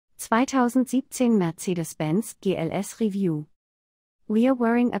2017 Mercedes-Benz GLS Review. We're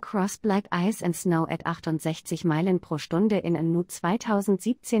wearing across black ice and snow at 68 Meilen pro Stunde in a new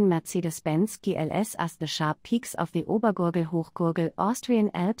 2017 Mercedes-Benz GLS as the sharp peaks of the Obergurgel-Hochgurgel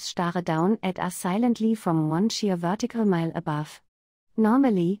Austrian Alps stare down at us silently from one sheer vertical mile above.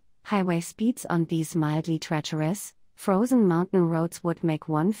 Normally, highway speeds on these mildly treacherous, frozen mountain roads would make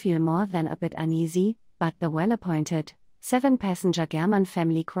one feel more than a bit uneasy, but the well-appointed, 7-passenger German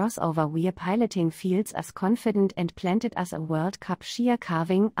family crossover we're piloting feels as confident and planted as a World Cup skier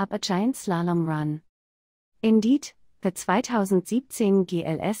carving up a giant slalom run. Indeed, the 2017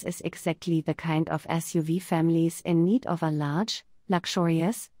 GLS is exactly the kind of SUV families in need of a large,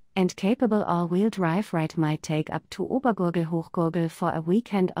 luxurious, and capable all-wheel drive ride might take up to Obergurgel-Hochgurgel for a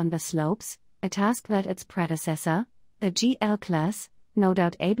weekend on the slopes, a task that its predecessor, the GL-Class, no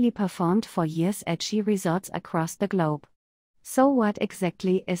doubt ably performed for years at ski resorts across the globe. So what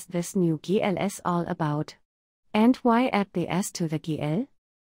exactly is this new GLS all about? And why add the S to the GL?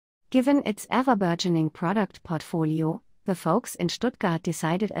 Given its ever-burgeoning product portfolio, the folks in Stuttgart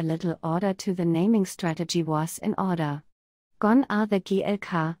decided a little order to the naming strategy was in order. Gone are the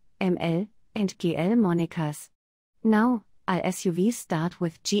GL-K, ML, and GL monikers. Now, all SUVs start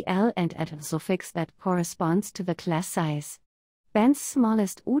with GL and add a suffix that corresponds to the class size. Ben's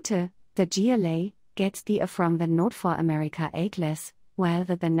smallest Ute, the GLA, gets the A from the note for America A-Class, while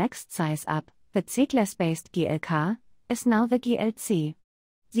the next size up, the C-Class-based GL-K, is now the GLC.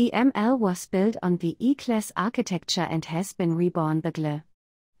 The ML was built on the E-Class architecture and has been reborn the GL.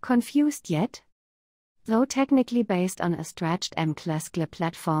 Confused yet? Though technically based on a stretched M-Class GL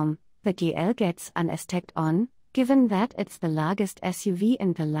platform, the GL gets an S tacked on, given that it's the largest SUV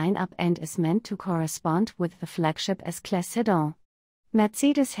in the lineup and is meant to correspond with the flagship S-Class sedan.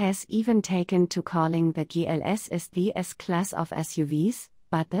 Mercedes has even taken to calling the GLS is the S-Class of SUVs,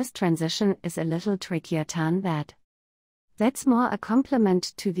 but this transition is a little trickier than that. That's more a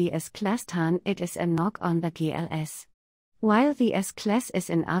compliment to the S-Class than it is a knock on the GLS. While the S-Class is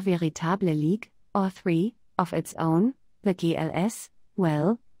in a veritable league, or three, of its own, the GLS,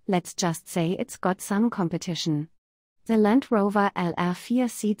 well, let's just say it's got some competition. The Land Rover LR4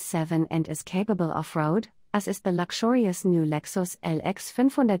 seats 7 and is capable off-road, as is the luxurious new Lexus LX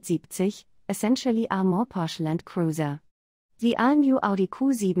 570, essentially a more Porsche Land Cruiser. The all-new Audi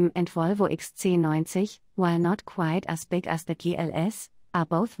Q7 and Volvo XC90, while not quite as big as the GLS, are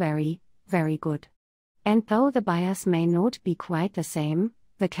both very, very good. And though the buyers may not be quite the same,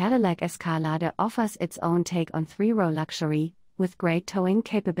 the Cadillac Escalade offers its own take on three-row luxury, with great towing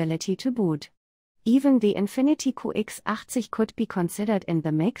capability to boot. Even the Infiniti QX80 could be considered in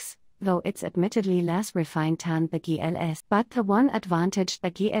the mix, though it's admittedly less refined than the GLS. But the one advantage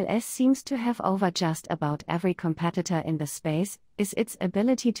the GLS seems to have over just about every competitor in the space is its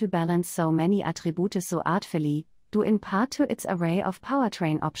ability to balance so many attributes so artfully, due in part to its array of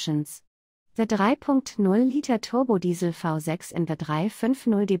powertrain options. The 3.0-liter turbodiesel V6 in the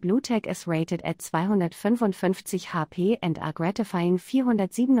 350D BlueTEC is rated at 255 HP and a gratifying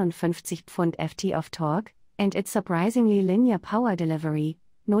 457 Pound-ft of torque, and its surprisingly linear power delivery,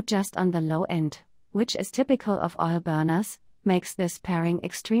 not just on the low end, which is typical of oil burners, makes this pairing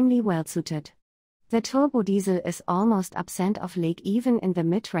extremely well suited. The turbodiesel is almost absent of leak even in the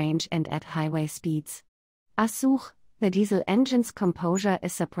mid-range and at highway speeds. Sich, the diesel engine's composure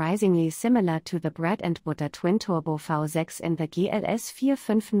is surprisingly similar to the bread-and-butter twin-turbo V6 in the GLS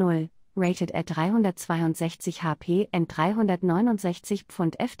 450, rated at 362 HP and 369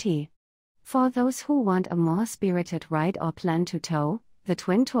 Pound-ft. For those who want a more spirited ride or plan to tow, the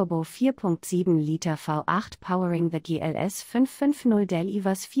twin-turbo 4.7-liter V8 powering the GLS 550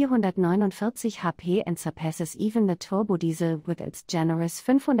 delivers 449 HP and surpasses even the turbodiesel with its generous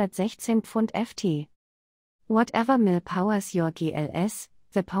 516 Pound-ft. Whatever mill powers your GLS,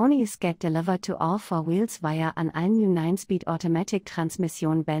 the ponies get delivered to all four wheels via an all-new 9-speed automatic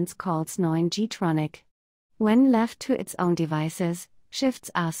transmission Benz calls 9G-tronic. When left to its own devices, shifts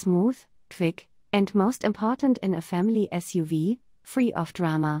are smooth, quick, and most important in a family SUV, free of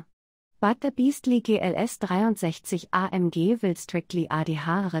drama. But the beastly GLS 63 AMG will strictly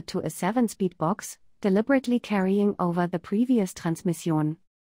adhere to a 7-speed box, deliberately carrying over the previous transmission.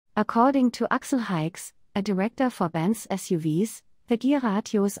 According to Axel Hikes, a director for Benz SUVs, the gear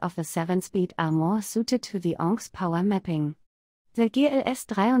ratios of the 7-speed are more suited to the ONC's power mapping. The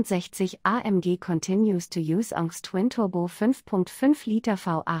GLS 63 AMG continues to use ONC's twin-turbo 5.5-liter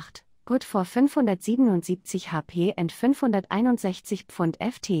V8, good for 577 HP and 561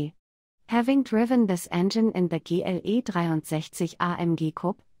 Pound-ft. Having driven this engine in the GLE 63 AMG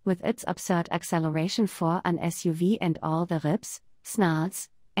Coupe, with its absurd acceleration for an SUV and all the rips, snarls,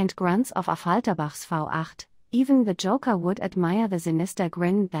 and grunts of Affalterbach's V8, even the Joker would admire the sinister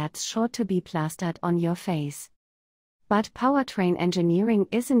grin that's sure to be plastered on your face. But powertrain engineering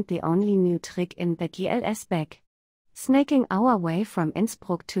isn't the only new trick in the GLS bag. Snaking our way from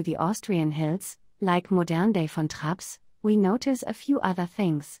Innsbruck to the Austrian hills, like modern-day von Trapps, we notice a few other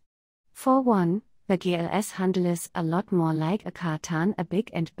things. For one, the GLS handles a lot more like a car than a big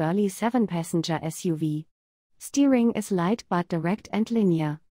and burly 7-passenger SUV. Steering is light but direct and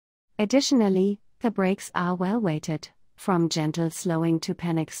linear. Additionally, the brakes are well weighted. From gentle slowing to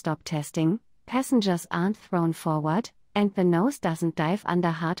panic stop testing, passengers aren't thrown forward, and the nose doesn't dive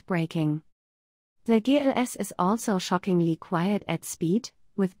under hard braking. The GLS is also shockingly quiet at speed,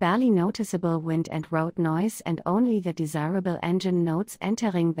 with barely noticeable wind and road noise and only the desirable engine notes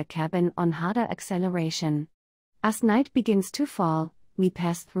entering the cabin on harder acceleration. As night begins to fall, we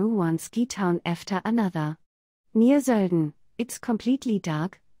pass through one ski town after another. Near Sölden, it's completely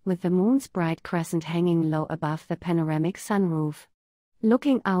dark, with the moon's bright crescent hanging low above the panoramic sunroof.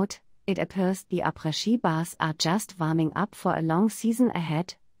 Looking out, it appears the après-ski bars are just warming up for a long season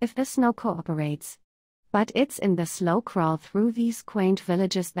ahead, if the snow cooperates. But it's in the slow crawl through these quaint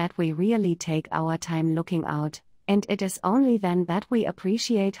villages that we really take our time looking out, and it is only then that we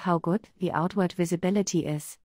appreciate how good the outward visibility is.